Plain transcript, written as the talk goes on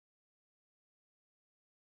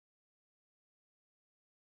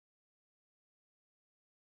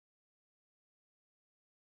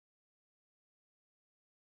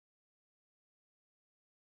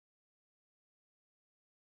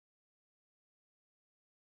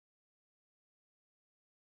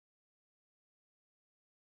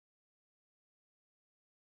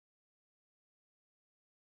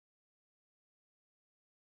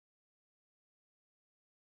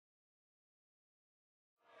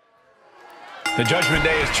The Judgment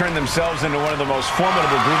Day has turned themselves into one of the most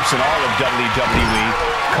formidable groups in all of WWE.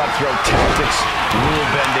 Cutthroat tactics, rule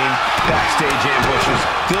bending, backstage ambushes.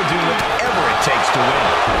 They'll do whatever it takes to win.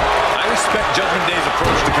 I respect Judgment Day's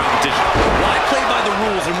approach to competition. Why play by the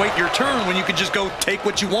rules and wait your turn when you can just go take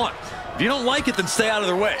what you want? If you don't like it, then stay out of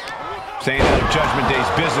their way. Staying out of Judgment Day's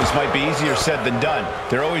business might be easier said than done.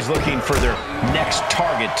 They're always looking for their next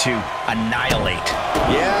target to annihilate.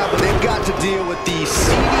 Yeah, but they've got to deal with the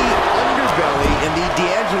seedy underbelly in the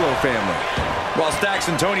D'Angelo family. While Stacks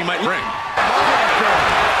and Tony might ring.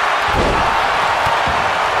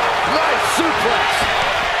 Nice suplex.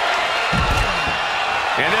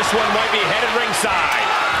 And this one might be headed ringside.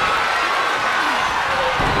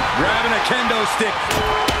 Grabbing a kendo stick.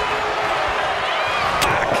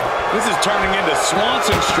 This is turning into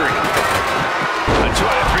Swanson Street. A 2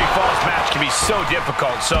 out of 3 falls match can be so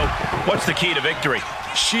difficult. So what's the key to victory?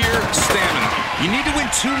 Sheer stamina. You need to win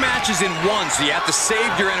 2 matches in one, so you have to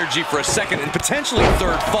save your energy for a second and potentially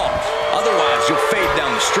third fall. Otherwise, you'll fade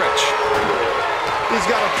down the stretch. He's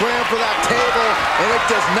got a plan for that table, and it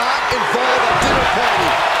does not involve a dinner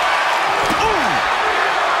party. Ooh!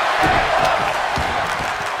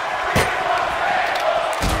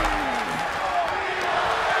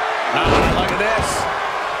 Look at this.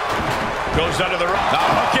 Goes under the rope.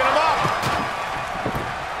 Hooking him up.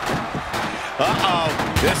 Uh-oh.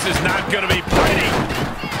 This is not going to be pretty.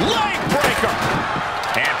 Leg breaker.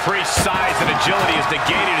 And Priest's size and agility is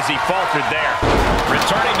negated as he faltered there.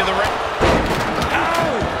 Returning to the ring.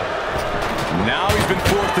 Ow! Now he's been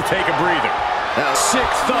forced to take a breather. Now, Sick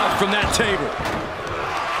thud from that table.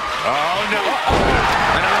 Oh, no.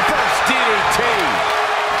 And a reverse DDT.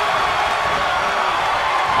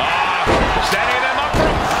 Setting them up for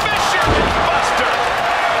a Fisherman Buster.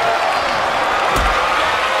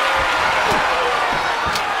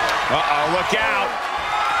 Uh-oh, look out.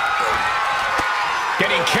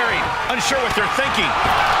 Getting carried, unsure what they're thinking.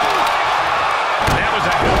 That was a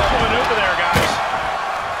hell of a maneuver there, guys.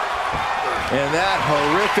 and that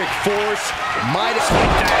horrific force might have...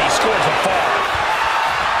 Like that, he scores a fall.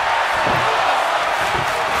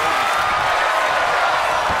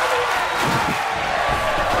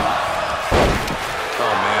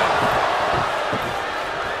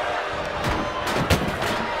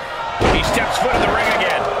 Foot in the ring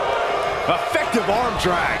again. Effective arm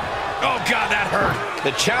drag. Oh, God, that hurt.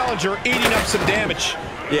 The challenger eating up some damage.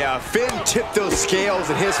 Yeah, Finn tipped those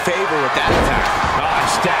scales in his favor with that attack. Oh,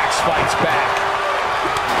 Stacks fights back.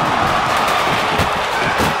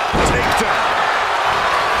 Takedown.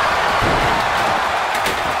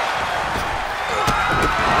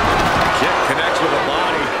 Kick connects with a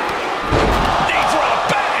body. Knee for a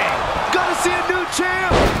bang. Gonna see a new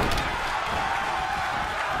champ.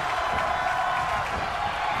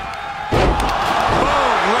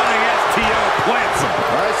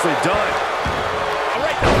 Nicely done.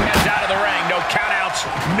 Right, the hands out of the ring. No countouts,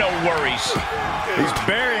 no worries. He's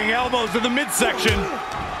burying elbows in the midsection.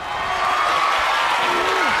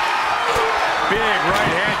 Big right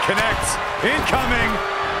hand connects. Incoming.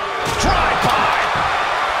 Drive-by.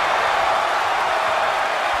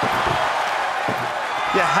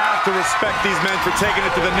 You have to respect these men for taking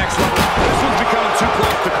it to the next level. This one's becoming too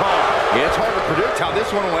close to call. Yeah, it's hard to predict how this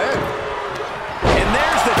one will end. And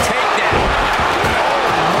there's the takedown.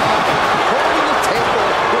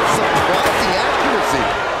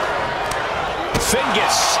 Finn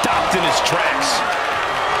gets stopped in his tracks.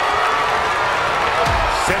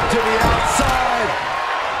 Sent to the outside.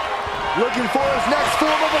 Looking for his next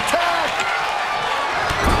form of attack.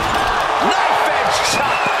 Knife edge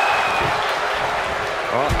chop.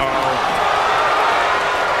 Uh-oh.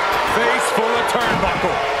 Face full of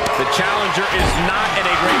turnbuckle. The challenger is not in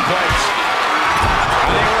a great place.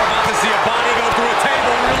 I think we're about to see a body go through a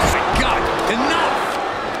table. Really? God, enough.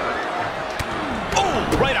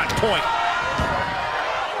 Oh, right on point.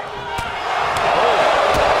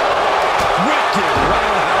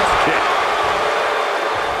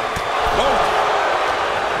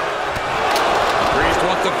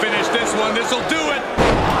 To finish this one, this'll do it.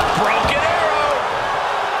 Broken arrow.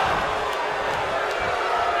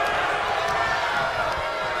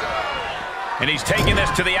 And he's taking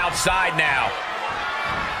this to the outside now.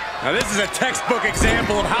 Now this is a textbook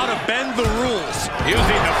example of how to bend the rules.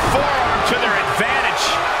 Using the forearm to their advantage.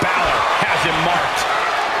 Balor has him marked.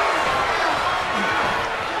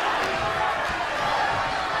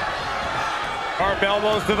 Sharp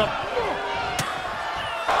elbows to the...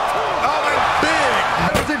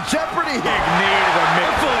 Jeopardy. Big knee to the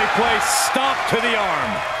mid. Fully placed stomp to the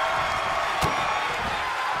arm.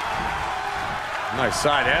 Nice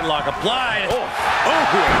side headlock applied. Oh, and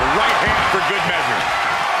a right hand for good measure.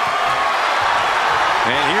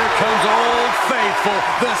 comes Old Faithful.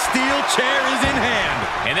 The steel chair is in hand.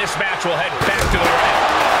 And this match will head back to the ring.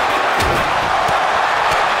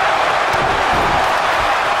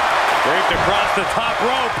 Draped across the top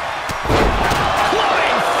rope.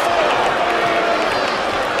 Flying forward.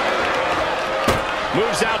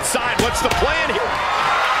 Moves outside. What's the plan here?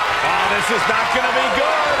 Oh, this is not going to be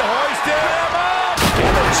good. Hoisted him up.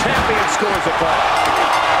 And the champion scores a point.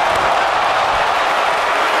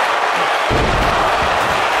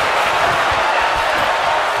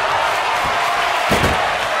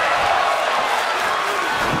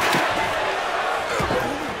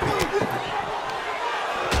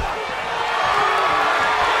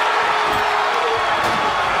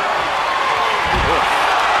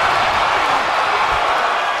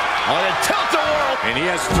 And he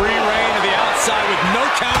has free reign to the outside with no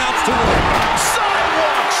countouts to work.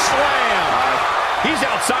 Sidewalk slam! He's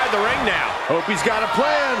outside the ring now. Hope he's got a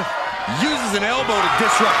plan. Uses an elbow to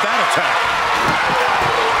disrupt that attack.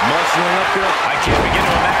 Muscling up there. I can't begin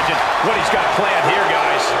to imagine what he's got planned here,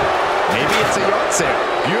 guys. Maybe it's a yard sale.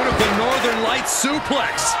 Beautiful Northern Lights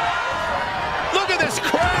suplex. Look at this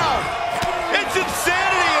crowd. It's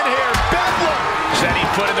insanity in here. Bedlam. Setting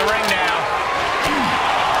foot in the ring now.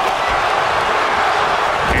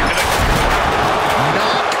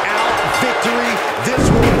 Victory. This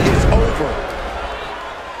one is over.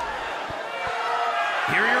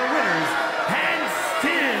 Here are your winners, and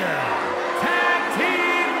still tag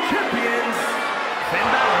team champions, Finn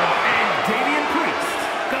Balor and Damian Priest,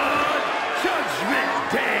 the Judgment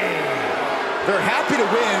Day. They're happy to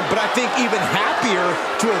win, but I think even happier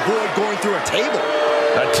to avoid going through a table.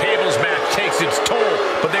 A tables match takes its toll,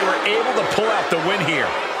 but they were able to pull out the win here.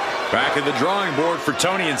 Back at the drawing board for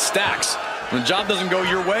Tony and Stacks. When the job doesn't go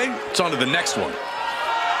your way, it's on to the next one.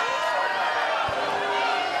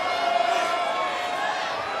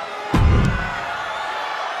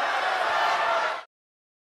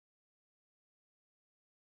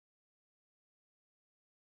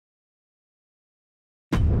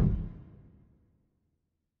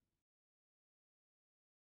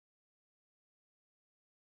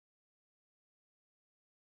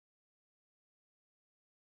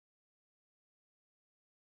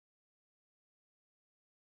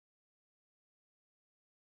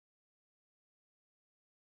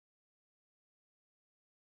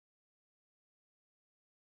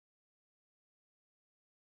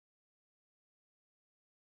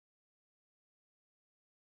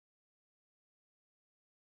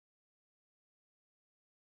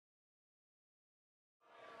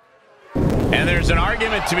 And there's an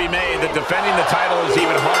argument to be made that defending the title is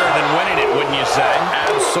even harder than winning it, wouldn't you say?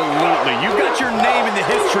 Absolutely. You've got your name in the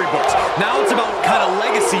history books. Now it's about what kind of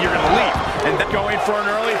legacy you're going to leave. And going for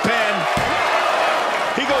an early pin.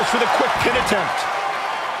 He goes for the quick pin attempt.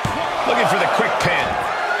 Looking for the quick pin.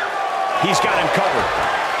 He's got him covered.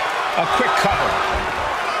 A quick cover.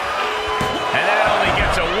 And that only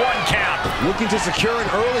gets a 1 count. Looking to secure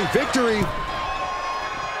an early victory.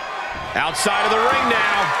 Outside of the ring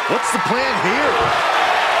now. What's the plan here?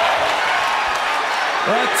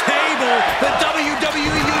 A table. The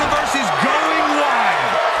WWE Universe is going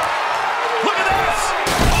wild. Look at this.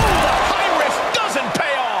 Oh, the high risk doesn't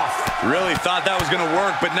pay off. Really thought that was going to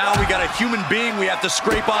work, but now we got a human being we have to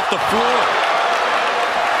scrape off the floor.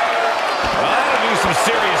 Well, that'll do some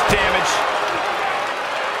serious damage.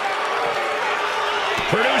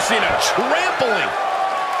 Producing a trampling.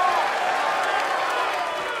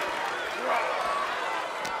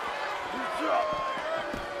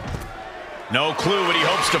 No clue what he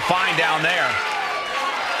hopes to find down there.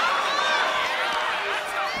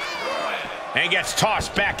 And gets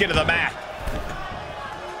tossed back into the mat.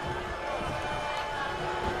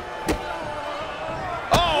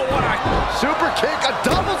 Oh, what a Super kick, a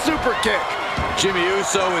double super kick. Jimmy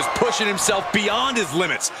Uso is pushing himself beyond his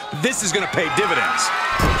limits. This is going to pay dividends.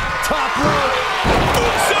 Top rope.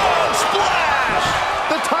 Uso splash!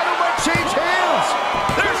 The title might change hands.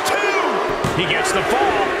 There's 2! He gets the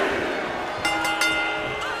fall.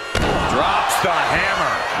 Drops the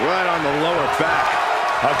hammer. Right on the lower back.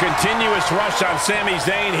 A continuous rush on Sami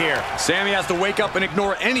Zayn here. Sami has to wake up and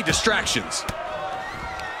ignore any distractions.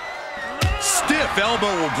 Stiff elbow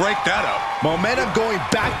will break that up. Momentum going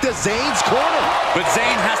back to Zayn's corner. But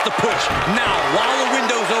Zayn has to push now while the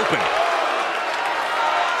window's open.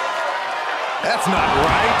 That's not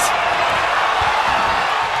right.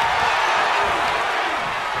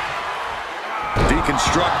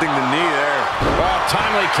 Deconstructing the knee there. Oh,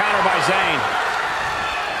 timely counter by Zayn.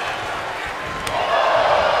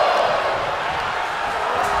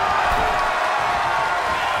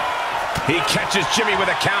 He catches Jimmy with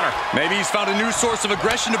a counter. Maybe he's found a new source of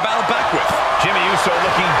aggression to battle back with. Jimmy Uso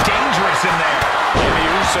looking dangerous in there. Jimmy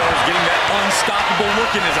Uso is getting that unstoppable look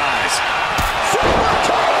in his eyes.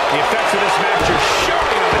 The effects of this match are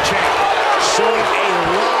showing on the champ. Showing a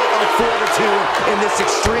lot of fortitude in this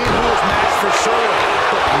Extreme Rules match for sure,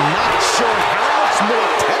 but not sure how much more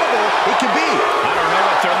tenable it can be. I don't know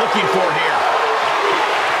what they're looking for here.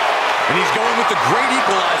 And he's going with the great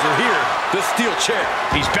equalizer here, the steel chair.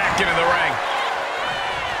 He's back into the ring.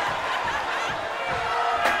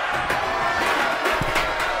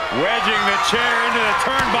 Wedging the chair into the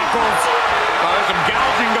turnbuckles. Oh, there's some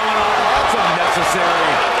gouging going on. That's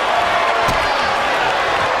unnecessary.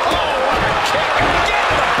 Oh, what a kick. Get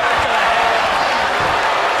to the back of the head.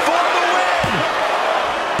 For the win.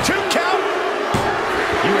 2 count.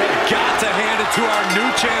 You have got to hand it to our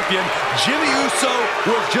new champion. Jimmy Uso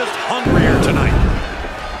was just hungrier tonight.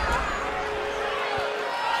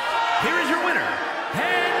 Here is your winner,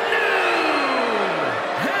 and new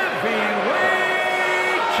heavyweight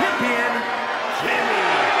champion, Jimmy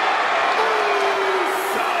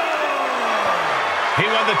Uso. He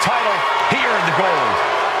won the title. He earned the gold.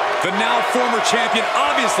 The now former champion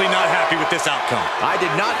obviously not happy with this outcome. I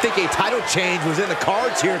did not think a title change was in the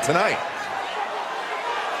cards here tonight.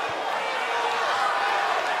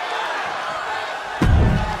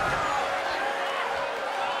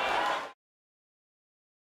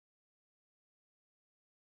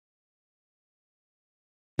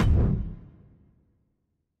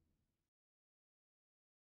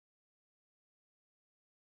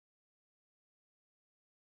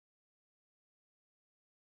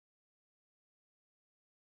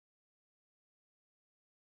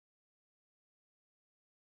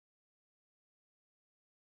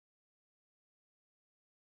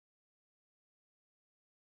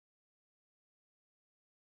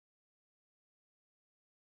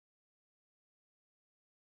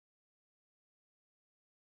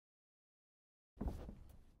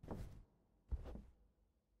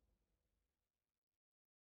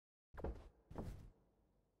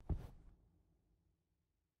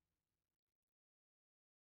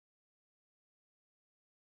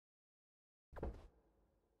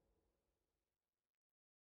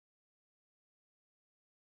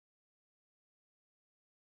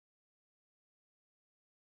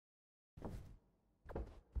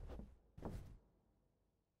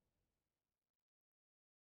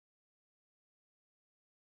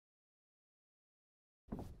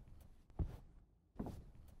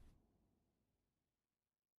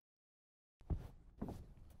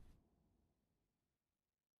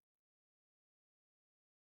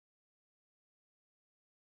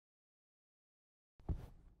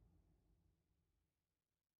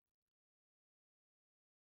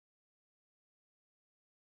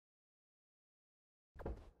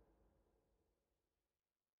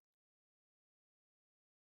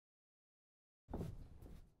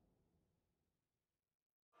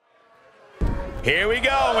 Here we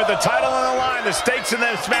go with the title on the line. The stakes in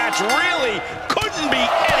this match really couldn't be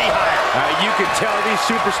any higher. You can tell these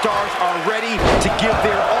superstars are ready to give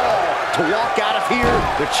their all to walk out of here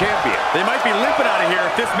the champion. They might be limping out of here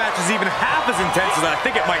if this match is even half as intense as I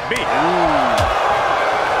think it might be.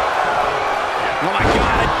 Oh my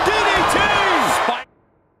God, a DDT!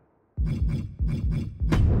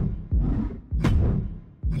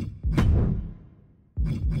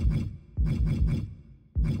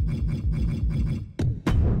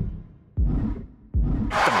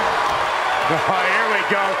 Oh, here we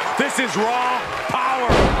go. This is raw power.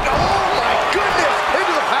 Oh, my goodness.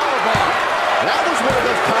 Into the powerbomb. That was one of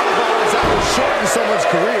those powerbombs that will shorten someone's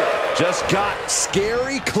career. Just got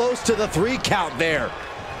scary close to the 3 count there.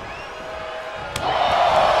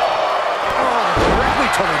 Oh, directly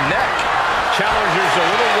to the neck. Challenger's a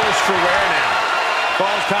little worse for wear now.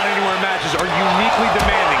 Falls Count Anywhere matches are uniquely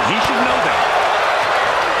demanding. He should know that.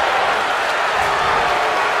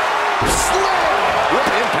 What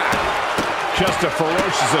an impact. Just a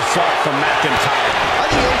ferocious assault from McIntyre. I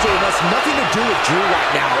think Angel has nothing to do with Drew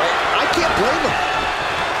right now. I can't blame him.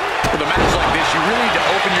 With a match like this, you really need to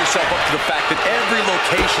open yourself up to the fact that every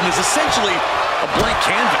location is essentially a blank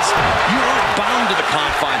canvas. You aren't bound to the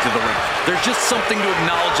confines of the ring. There's just something to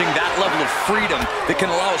acknowledging that level of freedom that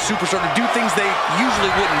can allow a superstar to do things they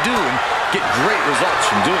usually wouldn't do and get great results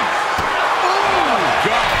from doing it. Oh,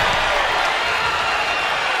 God.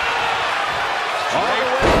 All the way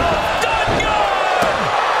up. Done good!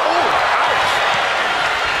 Oh, ouch.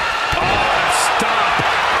 Oh, stop.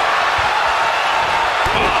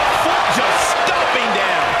 Oh, foot just stomping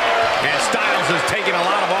down. And Styles is taking a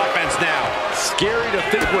lot of offense now. Scary to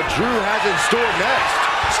think what Drew has in store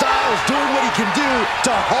next. Styles doing what he can do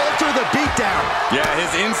to halter the beatdown. Yeah,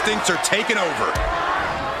 his instincts are taking over.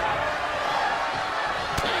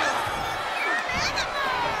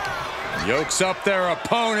 Yokes up their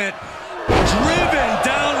opponent. Driven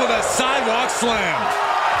down with a sidewalk slam.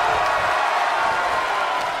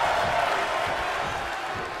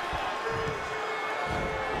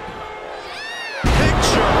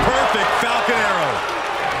 Picture-perfect Falcon Arrow.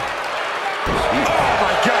 Oh,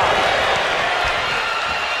 my God.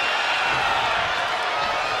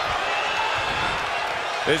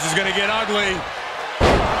 This is going to get ugly.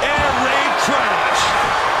 Air raid crash.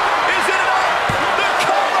 Is it enough? The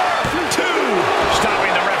cover! 2.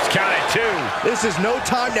 Stopping the ref's count at 2. This is no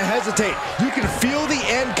time to hesitate. You can feel the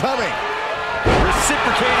end coming.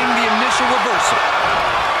 Reciprocating the initial reversal.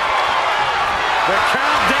 The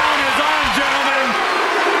countdown is on, gentlemen.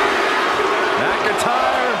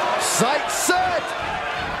 McIntyre, sight set.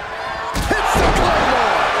 Hits the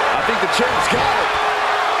claymore. I think the champ's got it.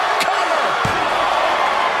 Cover!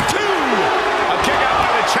 2. A kick out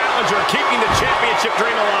by the challenger, keeping the championship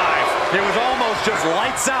dream alive. It was almost just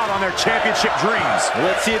lights out on their championship dreams.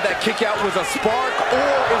 Let's see if that kick out was a spark,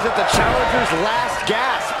 or is it the challenger's last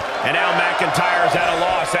gasp? And now McIntyre's at a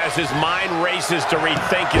loss as his mind races to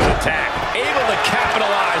rethink his attack. Able to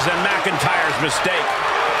capitalize on McIntyre's mistake.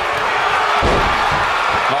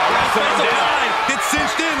 Oh, wrestling him down. It's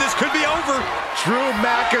cinched in. This could be over. Drew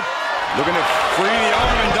McIntyre Looking to free the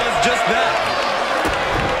arm and does just that.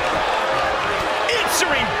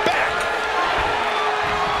 Answering back.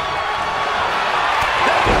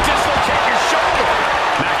 That will dislocate your shoulder.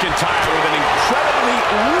 McIntyre with an incredibly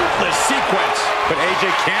ruthless sequence. But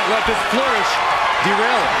AJ can't let this flourish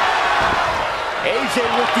derail him. AJ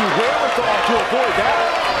with the wherewithal to avoid that.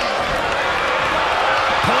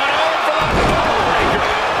 Pulling over for the breaker.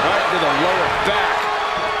 Right to the lower back.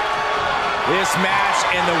 This match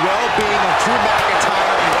and the well-being of Drew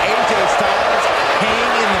McIntyre and AJ Styles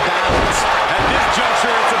hang in the balance. At this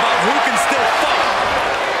juncture, it's about who can still fight.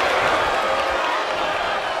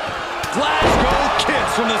 Glasgow kiss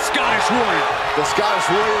from the Scottish Warrior. The Scottish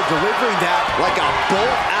Warrior delivering that like a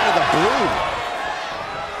bolt out of the blue.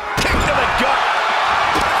 Kick to the gut.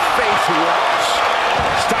 Face wash.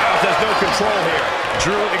 Styles has no control here.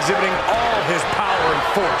 Drew exhibiting all his power and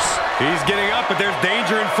force. He's getting up, but there's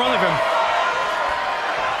danger in front of him.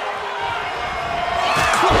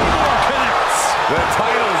 Claymore connects. The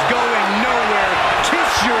title's going nowhere.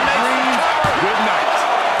 Kiss your dreams. Good night.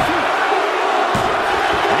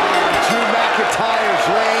 Drew McIntyre's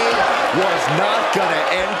reign was not gonna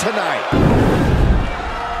end tonight.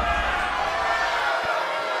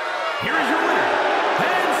 Here is your winner,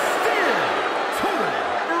 and still total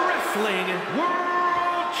wrestling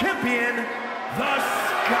world champion, the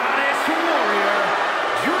Scottish Warrior,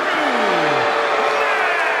 Drew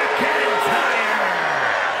McIntyre.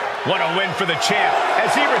 What a win for the champ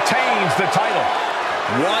as he retains the title.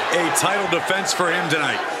 What a title defense for him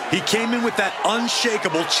tonight. He came in with that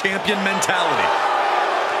unshakable champion mentality.